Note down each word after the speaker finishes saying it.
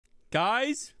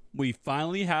Guys, we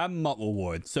finally have MUT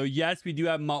rewards. So yes, we do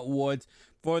have MUT rewards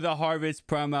for the Harvest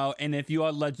promo, and if you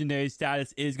are legendary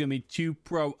status, it is going to be 2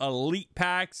 Pro Elite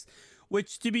packs,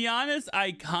 which, to be honest,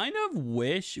 I kind of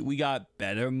wish we got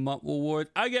better MUT rewards.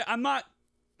 I'm not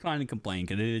trying to complain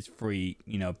because it is free,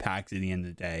 packs at the end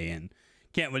of the day, and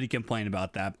can't really complain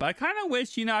about that. But I kind of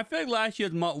wish, I feel like last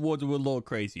year's MUT rewards were a little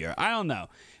crazier. I don't know.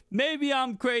 Maybe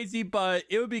I'm crazy, but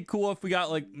it would be cool if we got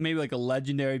maybe a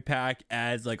legendary pack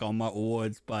as our MUT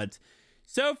rewards. But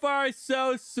so far,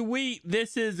 so sweet.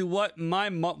 This is what my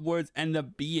MUT rewards end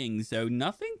up being. So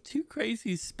nothing too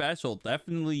crazy special.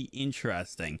 Definitely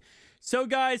interesting. So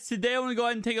guys, today I want to go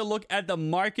ahead and take a look at the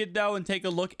market though, and take a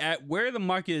look at where the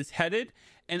market is headed.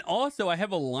 And also I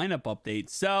have a lineup update.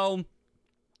 So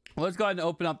let's go ahead and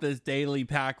open up this daily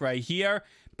pack right here.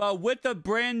 But with the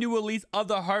brand new release of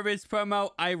the Harvest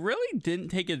promo, I really didn't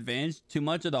take advantage too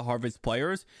much of the Harvest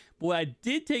players. But what I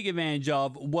did take advantage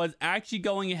of was actually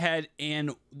going ahead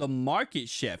and the market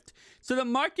shift. So the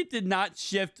market did not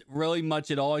shift really much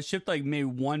at all. It shifted like maybe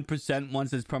 1% once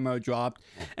this promo dropped.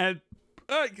 And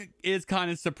it is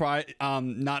kind of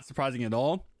not surprising at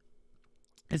all.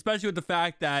 Especially with the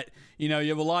fact that, you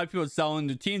have a lot of people selling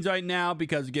their teams right now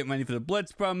because they're getting ready for the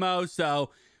Blitz promo. So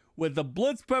with the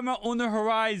Blitz promo on the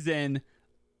horizon,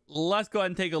 let's go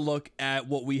ahead and take a look at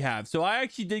what we have. So I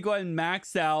actually did go ahead and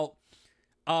max out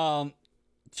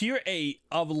tier 8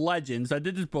 of Legends. I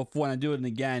did this before and I do it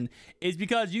again. Is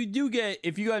because you do get,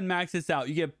 if you go ahead and max this out,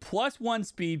 you get +1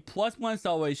 speed, +1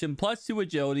 acceleration, +2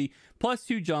 agility,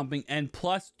 +2 jumping, and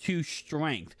 +2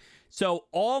 strength. So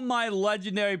all my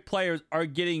legendary players are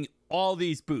getting all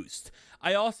these boosts.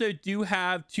 I also do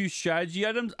have 2 strategy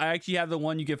items. I actually have the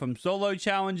one you get from solo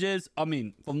challenges.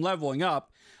 From leveling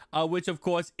up, which of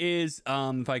course is,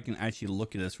 if I can actually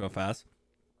look at this real fast,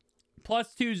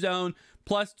 +2 zone,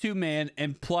 +2 man,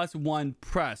 and +1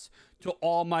 press to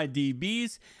all my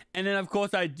DBs. And then of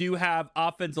course I do have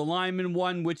offensive lineman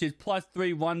one, which is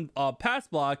 +3 one pass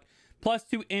block,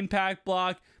 +2 impact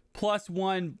block,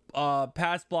 +1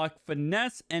 pass block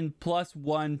finesse, and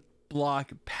 +1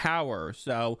 block power.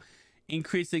 So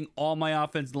increasing all my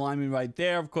offensive linemen right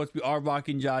there. Of course, we are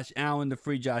rocking Josh Allen, the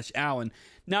free Josh Allen.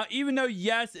 Now, even though,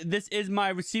 yes, this is my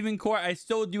receiving core, I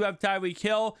still do have Tyreek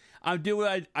Hill. I'm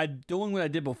doing what I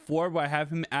did before, where I have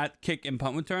him at kick and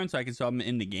punt return, so I can sub him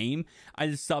in the game. I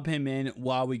just sub him in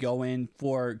while we go in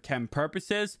for chem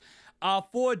purposes.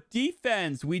 For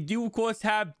defense, we do, of course,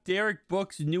 have Derek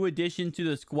Brooks' new addition to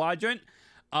the squadron.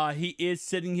 He is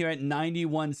sitting here at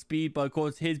 91 speed, but of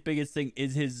course his biggest thing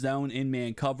is his zone in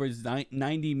man coverage.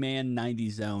 90 man, 90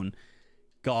 zone.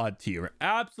 God tier.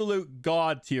 Absolute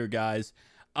God tier, guys.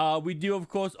 We do, of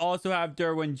course, also have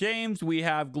Derwin James. We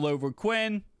have Glover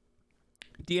Quinn.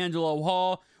 D'Angelo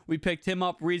Hall. We picked him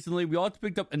up recently. We also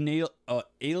picked up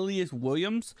Alias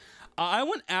Williams. I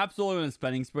went absolutely on a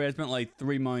spending spree. I spent like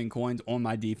 3 million coins on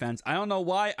my defense. I don't know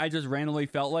why. I just randomly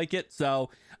felt like it. So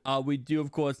we do,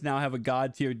 of course, now have a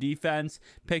God tier defense.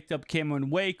 Picked up Cameron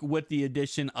Wake with the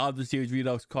addition of the Series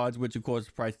Redux cards, which, of course,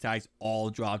 the price tags all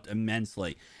dropped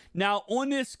immensely. Now, on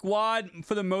this squad,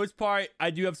 for the most part,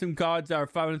 I do have some cards that are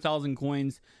 500,000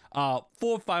 coins.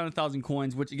 For 500,000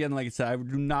 coins, which again, like I said, I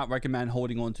do not recommend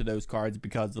holding on to those cards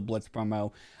because of the Blitz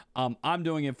promo. I'm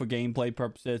doing it for gameplay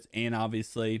purposes, and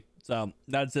obviously, so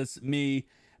that's just me.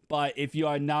 But if you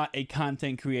are not a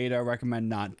content creator, I recommend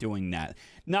not doing that.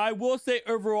 Now, I will say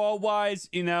overall wise,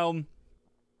 I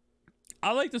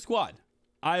like the squad.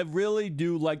 I really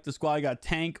do like the squad. I got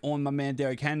Tank on my man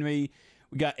Derrick Henry.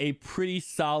 We got a pretty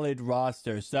solid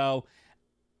roster. So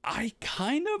I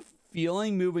kind of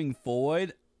feeling moving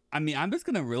forward, I'm just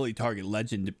going to really target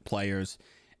legend players.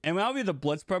 And when I'll be the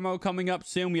Blitz promo coming up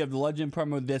soon, we have the legend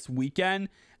promo this weekend.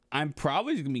 I'm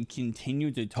probably going to be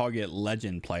continue to target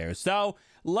legend players. So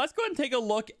let's go ahead and take a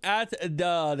look at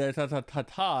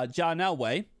the John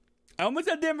Elway. I almost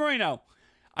said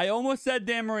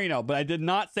Dan Marino. But I did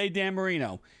not say Dan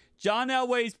Marino. John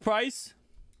Elway's price,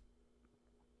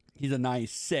 he's a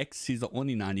 96. He's the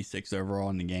only 96 overall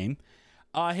in the game.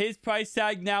 His price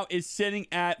tag now is sitting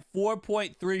at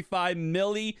 4.35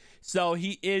 milli, so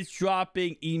he is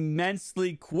dropping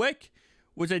immensely quick,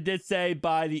 which I did say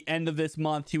by the end of this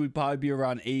month he would probably be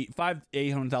around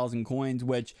 800,000 coins,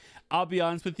 which I'll be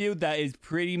honest with you, that is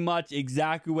pretty much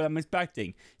exactly what I'm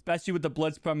expecting. Especially with the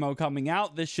Blitz promo coming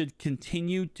out, this should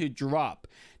continue to drop.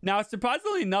 Now,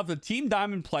 surprisingly enough, the Team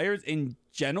Diamond players in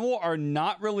general are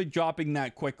not really dropping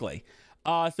that quickly.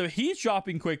 So he's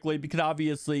dropping quickly because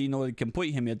obviously, in order to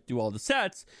complete him, you have to do all the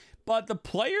sets. but the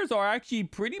players are actually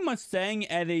pretty much staying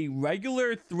at a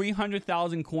regular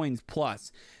 300,000 coins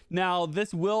plus. Now,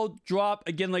 this will drop,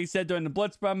 again, like I said, during the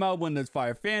Blitz promo when there's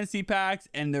Fire Fantasy packs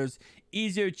and there's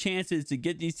easier chances to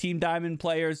get these Team Diamond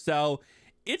players. So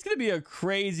it's going to be a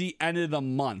crazy end of the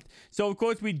month. So, of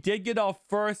course, we did get our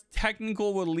first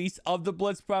technical release of the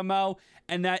Blitz promo,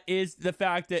 and that is the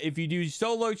fact that if you do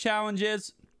solo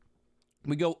challenges,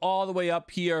 we go all the way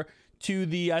up here to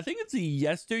the, I think it's the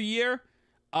yesteryear.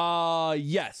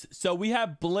 Yes. So we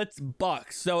have Blitz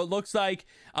Bucks. So it looks like,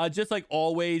 just like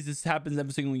always, this happens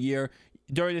every single year.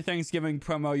 During the Thanksgiving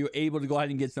promo, you're able to go ahead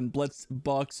and get some Blitz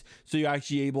Bucks. So you're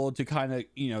actually able to kind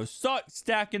of, start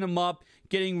stacking them up,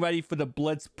 getting ready for the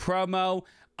Blitz promo.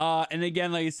 And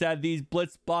again, like I said, these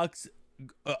Blitz Bucks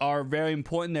are very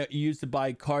important. They're used to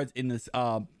buy cards in this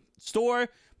store.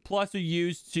 Plus, they're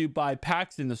used to buy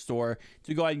packs in the store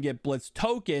to go ahead and get Blitz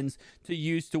tokens to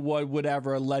use toward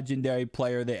whatever legendary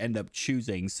player they end up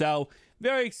choosing. So,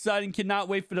 very exciting. Cannot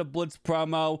wait for the Blitz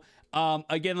promo.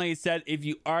 Again, like I said, if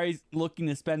you are looking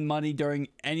to spend money during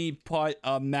any part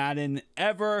of Madden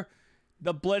ever,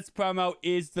 the Blitz promo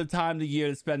is the time of the year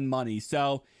to spend money.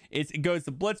 So, it goes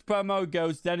to Blitz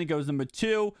promo, then it goes number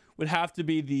 2, would have to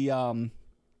be the,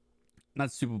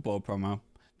 not Super Bowl promo.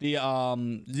 The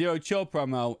Zero Chill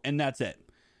promo, and that's it.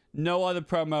 No other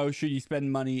promo should you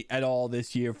spend money at all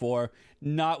this year for.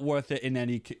 Not worth it in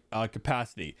any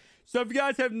capacity. So if you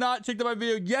guys have not checked out my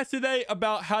video yesterday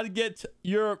about how to get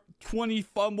your 20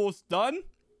 fumbles done,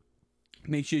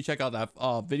 make sure you check out that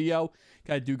video.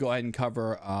 I do go ahead and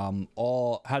cover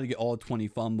how to get all 20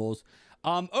 fumbles.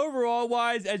 Overall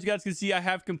wise, as you guys can see, I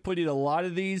have completed a lot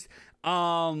of these.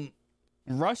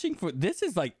 Rushing for this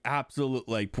is like absolute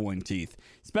like pulling teeth,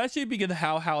 especially because of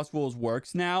how house rules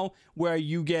works now, where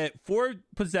you get 4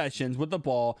 possessions with the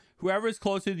ball. Whoever is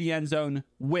closer to the end zone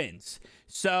wins.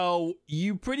 So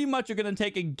you pretty much are going to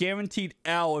take a guaranteed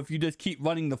L if you just keep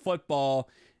running the football,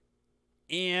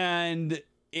 and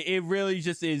it really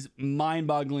just is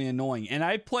mind-bogglingly annoying. And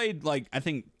I played like I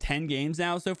think 10 games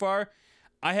now so far.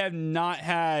 I have not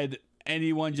had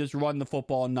anyone just run the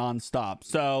football nonstop.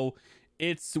 So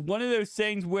it's one of those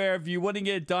things where if you want to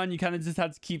get it done, you kind of just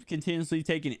have to keep continuously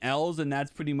taking L's, and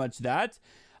that's pretty much that.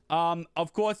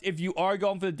 Of course, if you are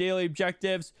going for the daily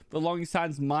objectives, the longest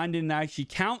times mine didn't actually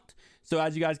count. So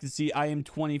as you guys can see, I am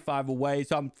 25 away.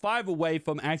 So I'm 5 away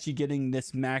from actually getting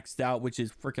this maxed out, which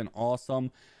is freaking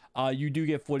awesome. You do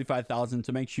get 45,000,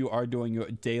 so make sure you are doing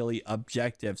your daily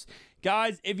objectives.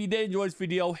 Guys, if you did enjoy this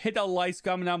video, hit that like,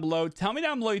 comment down below. Tell me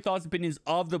down below your thoughts and opinions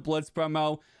of the Blitz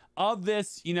promo, of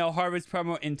this, Harvest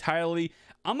promo entirely.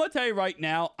 I'm going to tell you right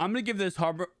now, I'm going to give this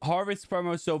Harvest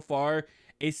promo so far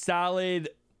a solid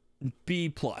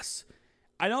B+.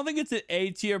 I don't think it's an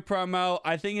A tier promo.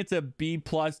 I think it's a B+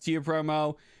 tier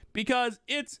promo because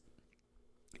it's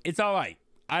all right.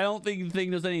 I don't think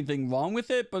there's anything wrong with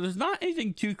it, but there's not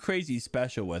anything too crazy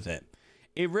special with it.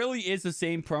 It really is the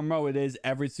same promo it is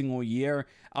every single year.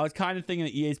 I was kind of thinking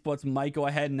that EA Sports might go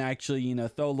ahead and actually,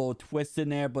 throw a little twist in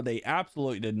there, but they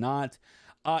absolutely did not.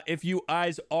 If you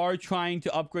guys are trying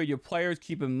to upgrade your players,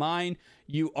 keep in mind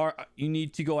you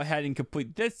need to go ahead and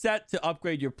complete this set to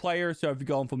upgrade your player. So if you're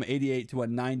going from 88 to a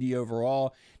 90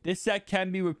 overall, this set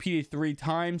can be repeated 3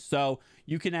 times, so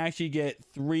you can actually get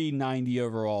 3 90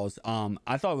 overalls.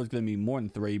 I thought it was going to be more than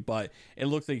 3, but it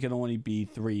looks like it can only be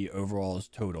 3 overalls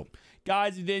total.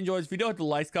 Guys, if you did enjoy this video, hit the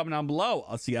like, comment down below.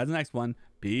 I'll see you guys in the next one.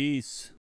 Peace.